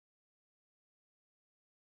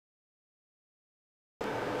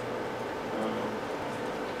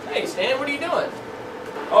Hey Stan, what are you doing?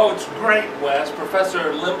 Oh, it's great, Wes.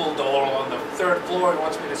 Professor Limbledore on the third floor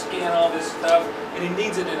wants me to scan all this stuff, and he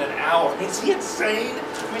needs it in an hour. Is he insane?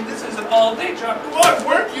 I mean, this is an all-day job. Come on,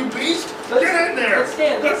 work, you beast! Get in there! But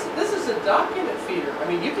Stan, this is a document feeder.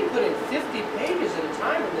 I mean, you can put in 50 pages at a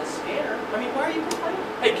time in this scanner. I mean, why are you complaining?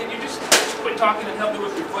 Hey, can you just quit talking and help me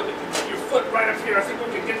with your foot? If you put your foot right up here, I think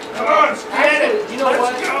we can get... Come on, scan it! You know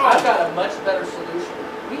what? Let's go! I've got a much better solution.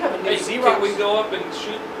 We have a new Xerox... Can we go up and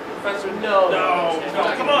shoot Professor? No,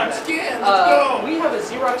 come on, scan, let's go! We have a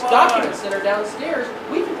Xerox document center downstairs.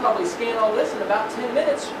 We can probably scan all this in about 10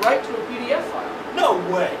 minutes right to a PDF file. No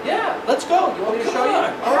way! Yeah, let's go. You want me to show you?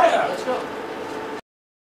 All right, let's go.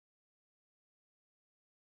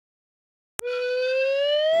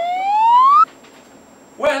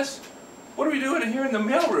 Wes, what are we doing here in the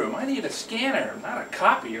mailroom? I need a scanner, not a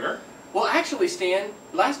copier. Well, actually, Stan,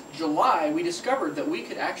 last July we discovered that we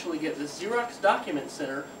could actually get the Xerox Document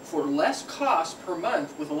Center for less cost per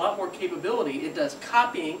month with a lot more capability. It does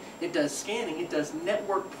copying, it does scanning, it does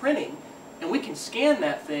network printing, and we can scan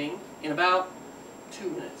that thing in about 2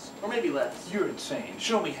 minutes, or maybe less. You're insane.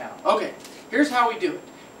 Show me how. Okay, here's how we do it.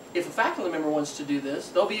 If a faculty member wants to do this,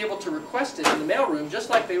 they'll be able to request it in the mailroom just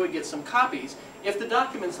like they would get some copies if the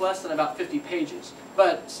document's less than about 50 pages.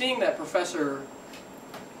 But seeing that Professor...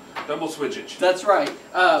 Double switchage. That's right.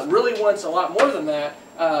 Really wants a lot more than that.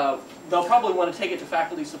 They'll probably want to take it to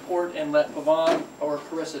faculty support and let Pavan or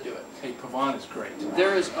Carissa do it. Hey, Pavan is great.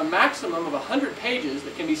 There is a maximum of 100 pages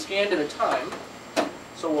that can be scanned at a time.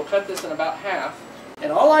 So we'll cut this in about half.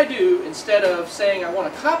 And all I do, instead of saying I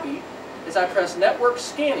want a copy, is I press Network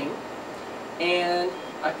Scanning, and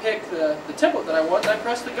I pick the template that I want, and I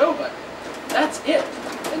press the Go button. That's it.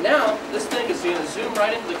 And now this thing is going to zoom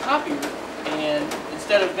right into the copier, and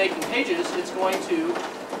instead of making pages, it's going to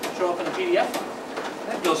show up in a PDF file.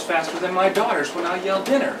 That goes faster than my daughter's when I yell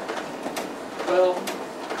dinner. Well,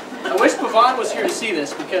 I wish Pavan was here to see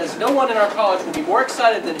this, because no one in our college will be more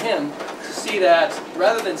excited than him to see that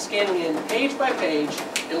rather than scanning in page by page,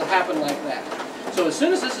 it'll happen like that. So as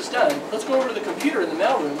soon as this is done, let's go over to the computer in the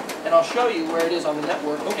mailroom, and I'll show you where it is on the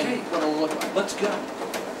network and what it'll look like. Let's go.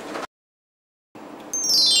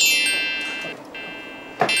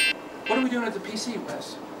 What are we doing at the PC,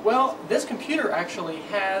 Wes? Well, this computer actually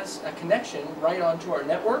has a connection right onto our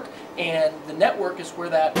network, and the network is where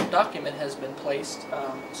that document has been placed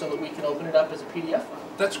so that we can open it up as a PDF file.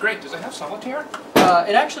 That's great. Does it have solitaire?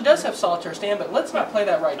 It actually does have solitaire, Stan, but let's not play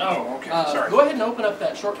that right now. Oh, okay. Sorry. Go ahead and open up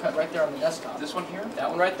that shortcut right there on the desktop. This one here? That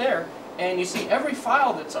one right there. And you see every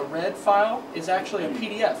file that's a red file is actually a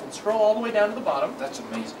PDF. And scroll all the way down to the bottom. That's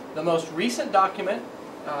amazing. The most recent document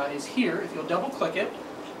is here. If you'll double click it,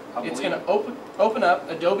 it's going to open up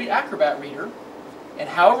Adobe Acrobat Reader. And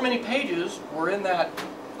however many pages were in that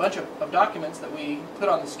bunch of documents that we put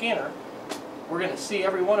on the scanner, we're going to see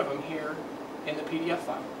every one of them here in the PDF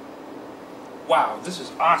file. Wow, this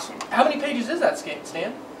is awesome. How many pages is that,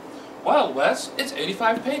 Stan? Well, Wes, it's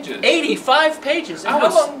 85 pages. 85 pages? And how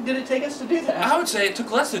long did it take us to do that? I would say it took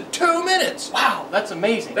less than 2 minutes. Wow, that's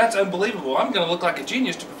amazing. That's unbelievable. I'm going to look like a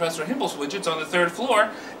genius to Professor Himmel's on the third floor,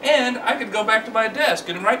 and I could go back to my desk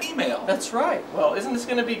and write email. That's right. Well, isn't this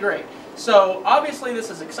going to be great? So, obviously this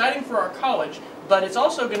is exciting for our college, but it's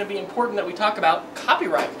also going to be important that we talk about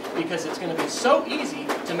copyright, because it's going to be so easy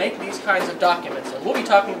to make these kinds of documents, and we'll be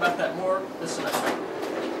talking about that more this semester.